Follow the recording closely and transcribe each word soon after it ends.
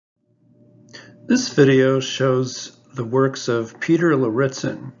This video shows the works of Peter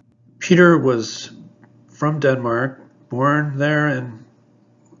Lauritzen. Peter was from Denmark, born there and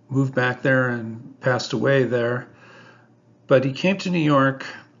moved back there and passed away there. But he came to New York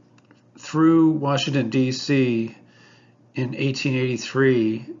through Washington, D.C. in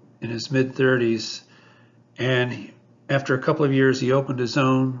 1883 in his mid-30s. And after a couple of years, he opened his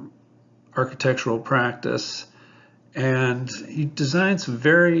own architectural practice. And he designed some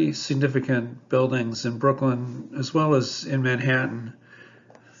very significant buildings in Brooklyn as well as in Manhattan.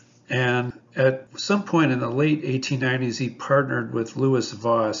 And at some point in the late 1890s, he partnered with Louis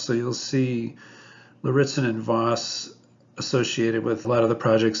Voss. So you'll see Lauritzen and Voss associated with a lot of the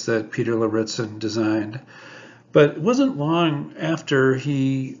projects that Peter Lauritzen designed. But it wasn't long after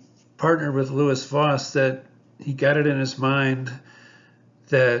he partnered with Louis Voss that he got it in his mind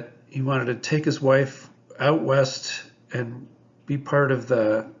that he wanted to take his wife out west and be part of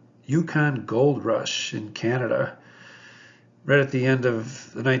the Yukon gold rush in Canada right at the end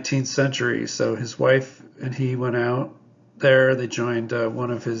of the 19th century. So his wife and he went out there. They joined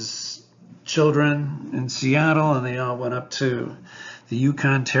one of his children in Seattle, and they all went up to the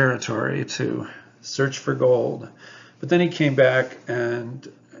Yukon Territory to search for gold. But then he came back and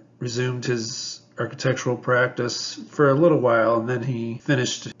resumed his architectural practice for a little while, and then he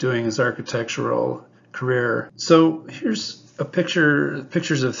finished doing his architectural career. So here's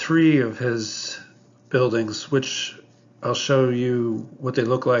pictures of three of his buildings, which I'll show you what they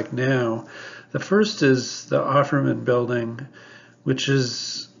look like now. The first is the Offerman building, which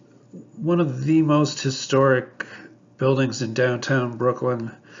is one of the most historic buildings in downtown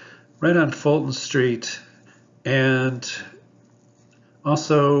Brooklyn, right on Fulton Street, and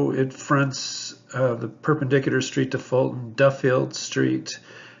also it fronts the perpendicular street to Fulton, Duffield Street,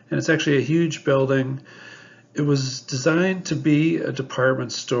 and it's actually a huge building. It was designed to be a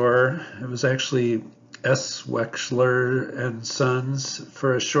department store. It was actually S. Wexler and Sons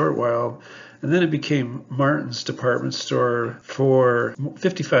for a short while, and then it became Martin's department store for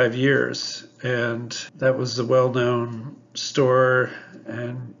 55 years, and that was a well-known store,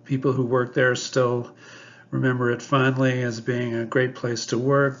 and people who worked there still remember it fondly as being a great place to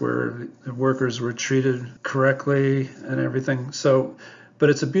work, where the workers were treated correctly and everything. But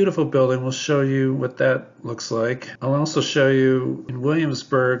it's a beautiful building. We'll show you what that looks like. I'll also show you in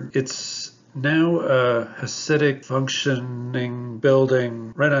Williamsburg. It's now a Hasidic functioning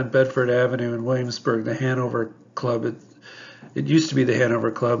building right on Bedford Avenue in Williamsburg, the Hanover Club. It used to be the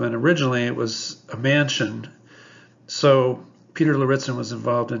Hanover Club, and originally it was a mansion. So Peter Lauritzen was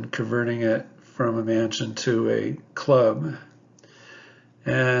involved in converting it from a mansion to a club.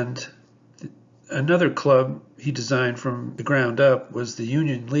 And another club he designed from the ground up was the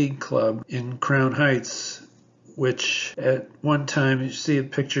Union League Club in Crown Heights, which at one time, you see a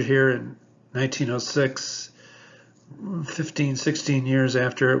picture here in 1906, 16 years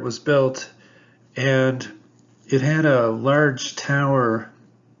after it was built, and it had a large tower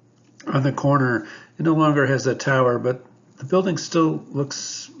on the corner. It no longer has a tower, but the building still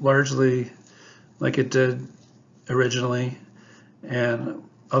looks largely like it did originally, and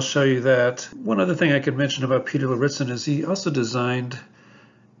I'll show you that. One other thing I could mention about Peter Lauritzen is he also designed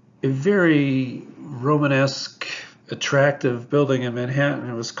a very Romanesque, attractive building in Manhattan.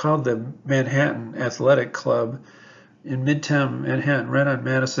 It was called the Manhattan Athletic Club in Midtown Manhattan, right on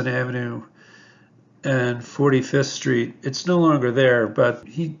Madison Avenue and 45th Street. It's no longer there, but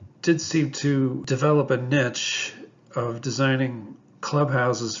he did seem to develop a niche of designing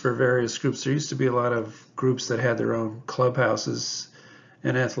clubhouses for various groups. There used to be a lot of groups that had their own clubhouses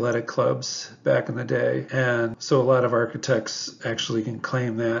and athletic clubs back in the day, and so a lot of architects actually can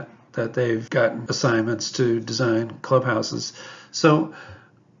claim that they've gotten assignments to design clubhouses. So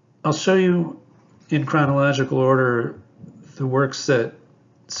I'll show you in chronological order the works that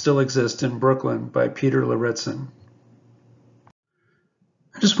still exist in Brooklyn by Peter Lauritzen.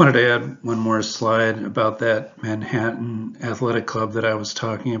 I just wanted to add one more slide about that Manhattan Athletic Club that I was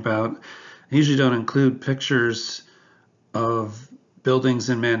talking about. I usually don't include pictures of buildings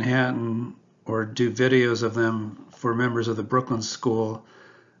in Manhattan or do videos of them for members of the Brooklyn School.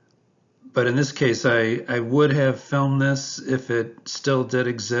 But in this case, I would have filmed this if it still did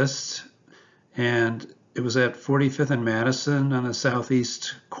exist. And it was at 45th and Madison on the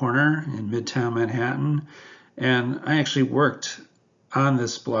southeast corner in Midtown Manhattan. And I actually worked on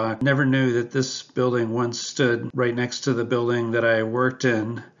this block. Never knew that this building once stood right next to the building that I worked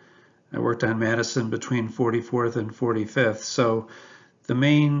in. I worked on Madison between 44th and 45th. So the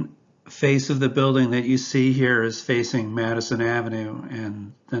main face of the building that you see here is facing Madison Avenue,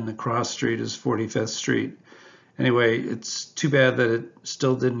 and then the cross street is 45th Street. Anyway, it's too bad that it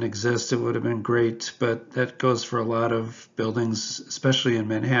still didn't exist. It would have been great, but that goes for a lot of buildings, especially in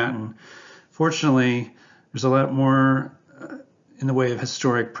Manhattan. Fortunately, there's a lot more in the way of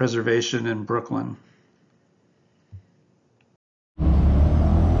historic preservation in Brooklyn.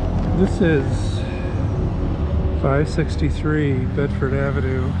 This is 563 Bedford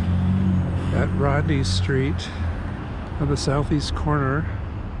Avenue at Rodney Street on the southeast corner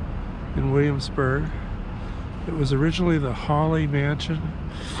in Williamsburg. It was originally the Hawley Mansion,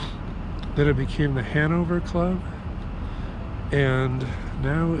 then it became the Hanover Club, and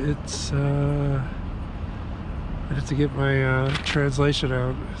now it's, I have to get my translation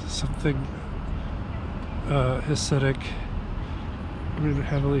out, something Hasidic. I'm in a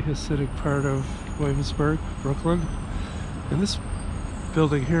heavily Hasidic part of Williamsburg, Brooklyn. And this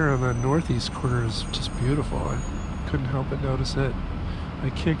building here on the northeast corner is just beautiful. I couldn't help but notice it. I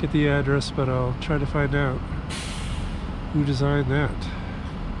can't get the address, but I'll try to find out who designed that.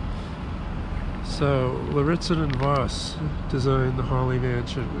 So, Lauritzen and Voss designed the Hawley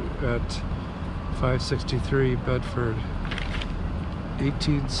Mansion at 563 Bedford,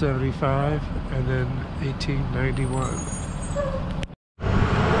 1875 and then 1891.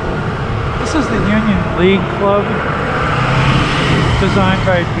 This is the Union League Club, designed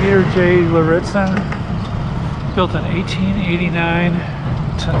by Peter J. Lauritzen, built in 1889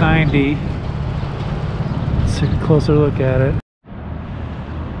 to 90. Let's take a closer look at it.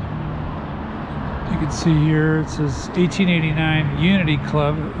 You can see here it says 1889 Unity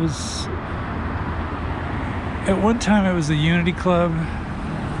Club. It was, at one time it was the Unity Club,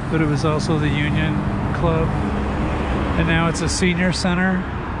 but it was also the Union Club, and now it's a senior center.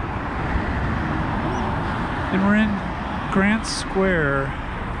 And we're in Grant Square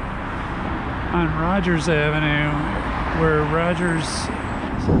on Rogers Avenue, where Rogers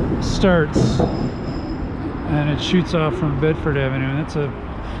starts and it shoots off from Bedford Avenue. And that's a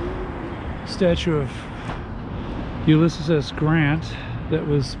statue of Ulysses S. Grant that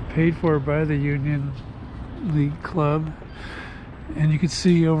was paid for by the Union League Club. And you can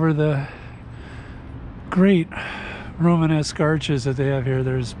see over the great Romanesque arches that they have here,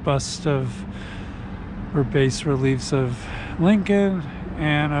 there's busts of, or bas reliefs of Lincoln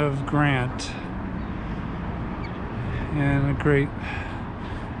and of Grant, and a great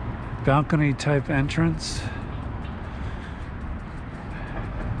balcony type entrance.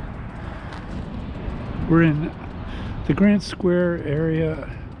 We're in the Grant Square area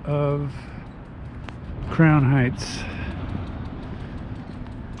of Crown Heights,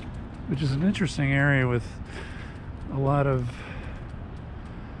 which is an interesting area with a lot of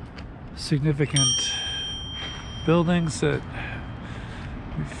significant buildings that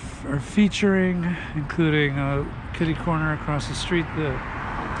are featuring, including a kitty corner across the street, the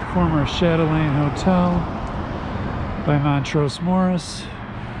former Chatelaine Hotel by Montrose Morris,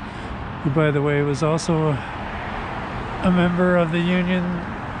 who, by the way, was also a member of the Union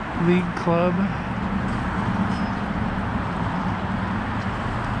League Club.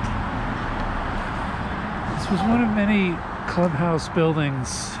 This was one of many clubhouse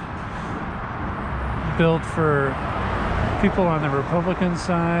buildings built for people on the Republican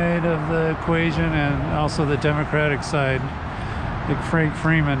side of the equation and also the Democratic side. Like Frank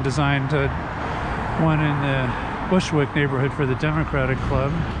Freeman designed one in the Bushwick neighborhood for the Democratic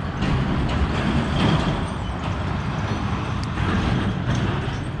Club.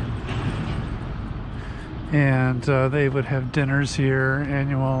 And they would have dinners here,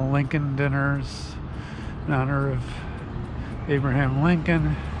 annual Lincoln dinners in honor of Abraham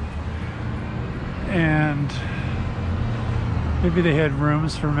Lincoln. And maybe they had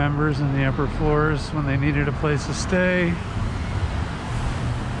rooms for members in the upper floors when they needed a place to stay.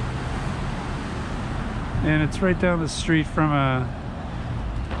 And it's right down the street from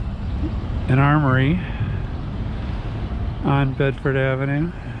an armory on Bedford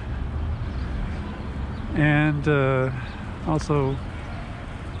Avenue. And also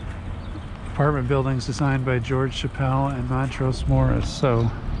apartment buildings designed by George Chappelle and Montrose Morris. So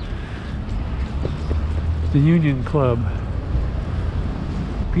the Union Club.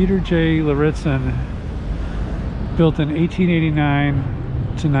 Peter J. Lauritzen, built in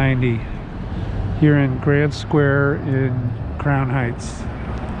 1889 to 90 here in Grant Square in Crown Heights.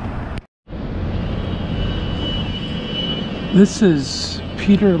 This is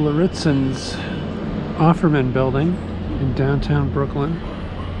Peter Lauritzen's Offerman building in downtown Brooklyn.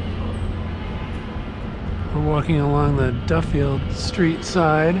 We're walking along the Duffield Street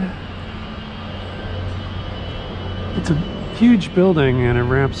side. It's a huge building and it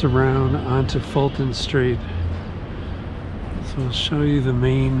wraps around onto Fulton Street. So I'll show you the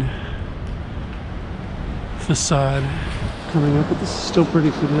main facade coming up, but this is still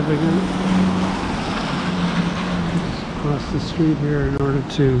pretty significant. Across the street here in order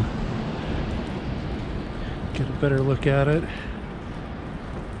to get a better look at it.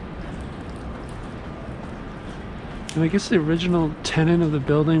 And I guess the original tenant of the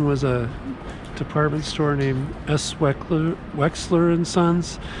building was a department store named S. Wexler and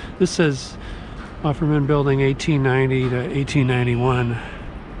Sons. This says Offerman Building 1890 to 1891.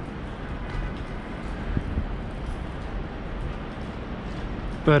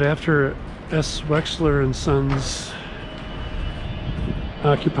 But after S. Wexler and Sons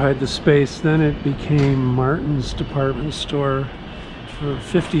occupied the space, then it became Martin's department store for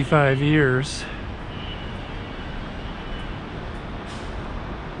 55 years.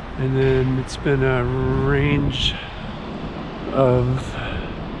 And then it's been a range of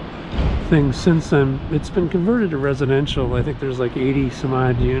things since then. It's been converted to residential. I think there's like 80 some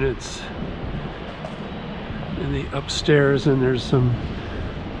odd units in the upstairs, and there's some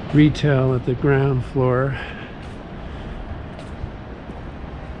retail at the ground floor.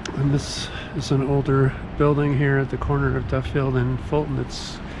 And this is an older building here at the corner of Duffield and Fulton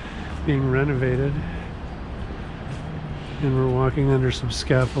that's being renovated. And we're walking under some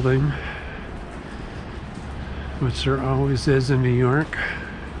scaffolding, which there always is in New York.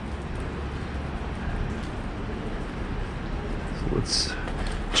 So let's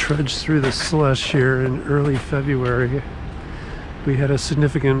trudge through the slush here in early February. We had a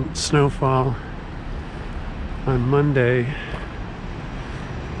significant snowfall on Monday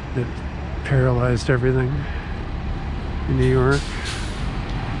that paralyzed everything in New York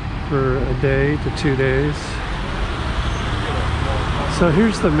for a day to 2 days. So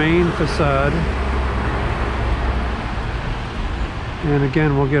here's the main facade, and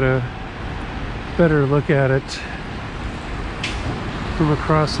again we'll get a better look at it from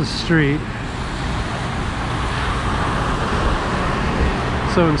across the street.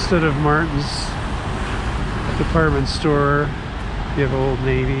 So instead of Martin's department store, you have Old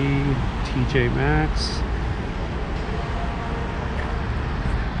Navy, TJ Maxx,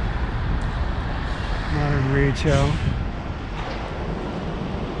 modern retail.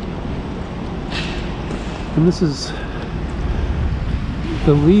 And this is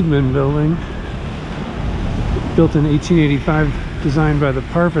the Liebman building, built in 1885, designed by the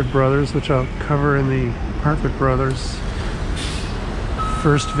Parfit brothers, which I'll cover in the Parfit brothers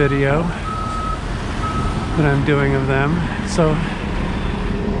first video that I'm doing of them. So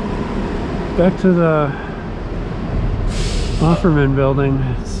back to the Offerman building.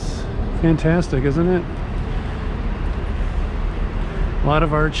 It's fantastic, isn't it? A lot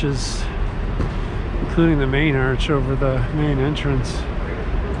of arches, including the main arch over the main entrance.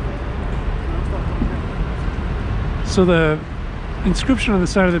 So the inscription on the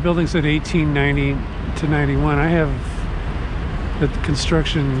side of the building said 1890 to 91. I have that the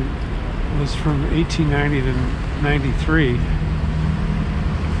construction was from 1890 to 93.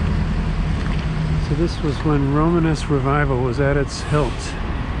 So this was when Romanesque revival was at its hilt.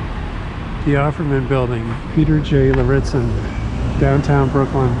 The Offerman building, Peter J. Lauritzen, downtown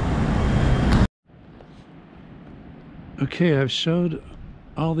Brooklyn. Okay, I've showed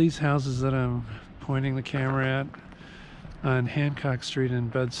all these houses that I'm pointing the camera at on Hancock Street in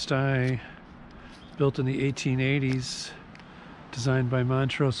Bed-Stuy, built in the 1880s, designed by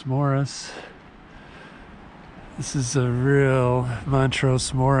Montrose Morris. This is a real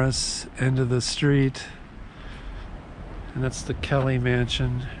Montrose Morris end of the street, and that's the Kelly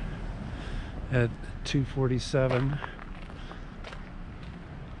Mansion at 247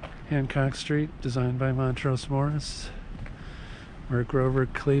 Hancock Street, designed by Montrose Morris, where Grover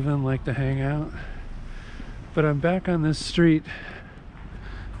Cleveland liked to hang out. But I'm back on this street,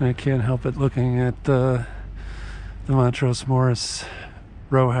 and I can't help it looking at the Montrose Morris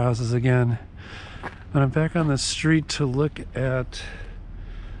row houses again. But I'm back on the street to look at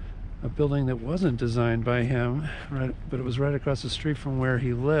a building that wasn't designed by him, right, but it was right across the street from where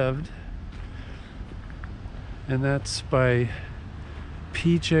he lived. And that's by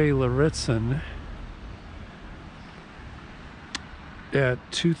PJ Lauritzen at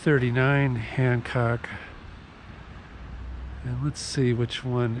 239 Hancock. And let's see which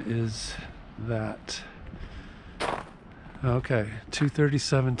one is that. Okay,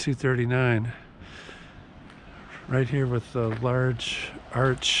 237, 239. Right here with the large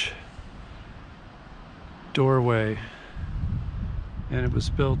arch doorway. And it was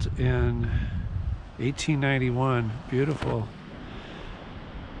built in 1891. Beautiful.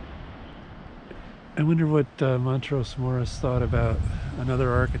 I wonder what Montrose Morris thought about another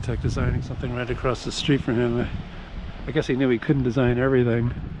architect designing something right across the street from him. I guess he knew he couldn't design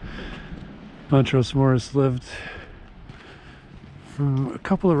everything. Montrose Morris lived, from a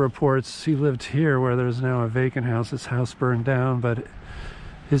couple of reports, he lived here where there's now a vacant house. His house burned down, but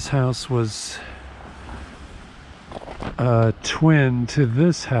his house was twin to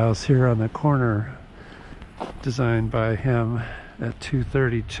this house here on the corner, designed by him at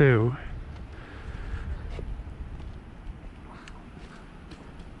 232.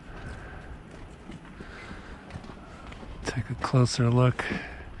 Take a closer look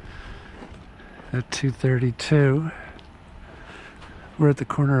at 232. We're at the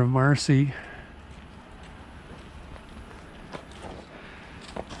corner of Marcy.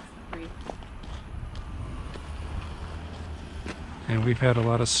 And we've had a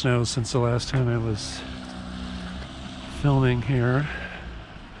lot of snow since the last time I was filming here.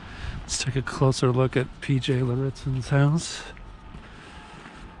 Let's take a closer look at PJ Lauritzen's house.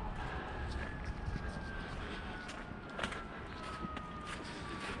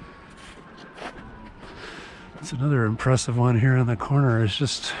 It's another impressive one here on the corner. It's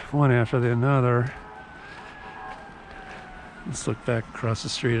just one after the another. Let's look back across the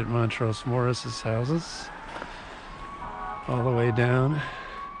street at Montrose Morris's houses, all the way down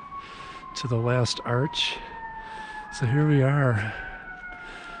to the last arch. So here we are.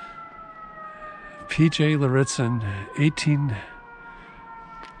 PJ Lauritzen,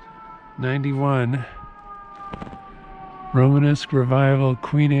 1891, Romanesque Revival,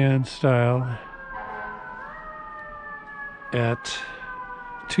 Queen Anne style, at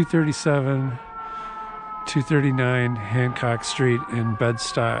 237, 239 Hancock Street in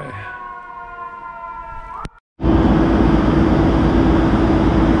Bed-Stuy.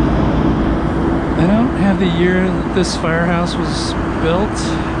 I don't have the year that this firehouse was built.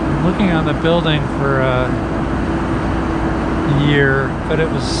 I'm looking on the building for a year, but it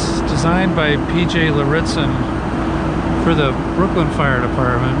was designed by PJ Lauritzen for the Brooklyn Fire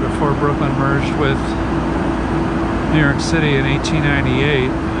Department before Brooklyn merged with New York City in 1898.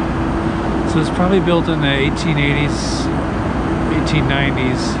 So it's probably built in the 1880s,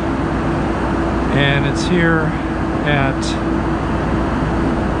 1890s. And it's here at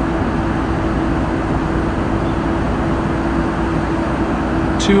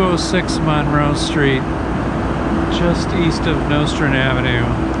 206 Monroe Street, just east of Nostrand Avenue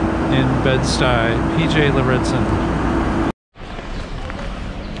in Bed-Stuy. PJ Lauritzen.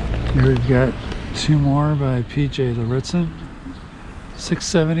 Here we've got two more by PJ Lauritzen.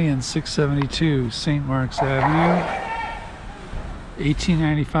 670 and 672 St. Mark's Avenue,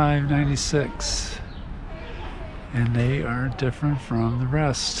 1895-96. And they are different from the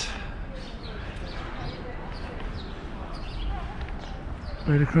rest.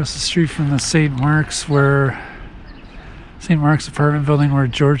 Right across the street from the St. Mark's apartment building where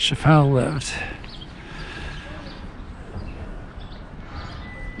George Chappelle lived.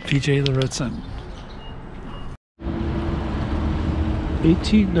 PJ Lauritzen.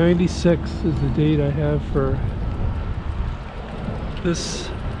 1896 is the date I have for this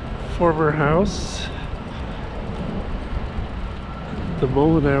former house, the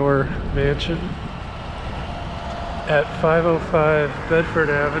Mollenauer Mansion at 505 Bedford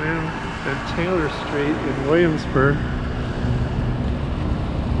Avenue and Taylor Street in Williamsburg.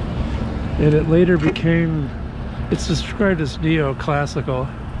 And it later became, it's described as neoclassical,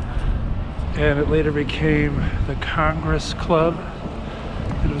 and it later became the Congress Club.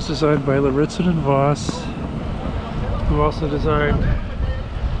 It was designed by Lauritzen and Voss, who also designed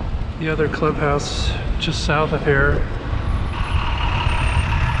the other clubhouse just south of here.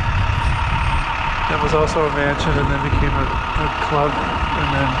 That was also a mansion and then became a club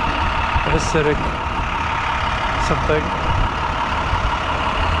and then a Hasidic something.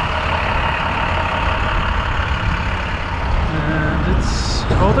 And it's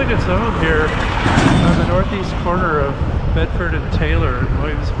holding its own here on the northeast corner of Bedford and Taylor in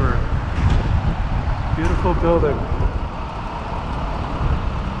Williamsburg. Beautiful building.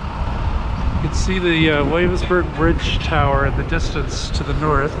 You can see the Williamsburg Bridge Tower in the distance to the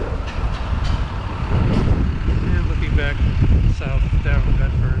north. And looking back south down to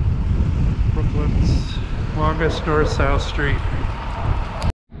Bedford, Brooklyn's longest north-south street.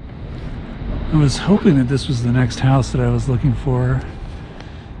 I was hoping that this was the next house that I was looking for.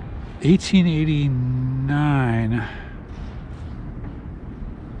 1889.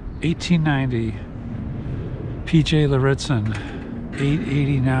 1890, PJ Lauritzen,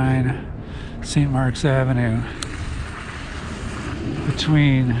 889 St. Mark's Avenue,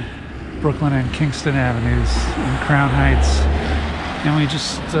 between Brooklyn and Kingston Avenues in Crown Heights. And we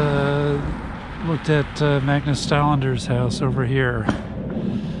just looked at Magnus Stollander's house over here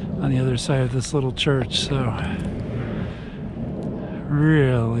on the other side of this little church. So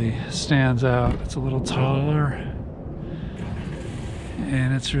really stands out. It's a little taller,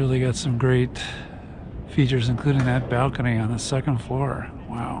 and it's really got some great features, including that balcony on the second floor.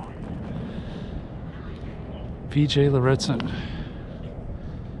 Wow. PJ Lauritzen,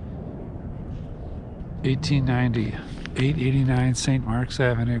 1890, 889 St. Mark's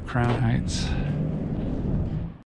Avenue, Crown Heights.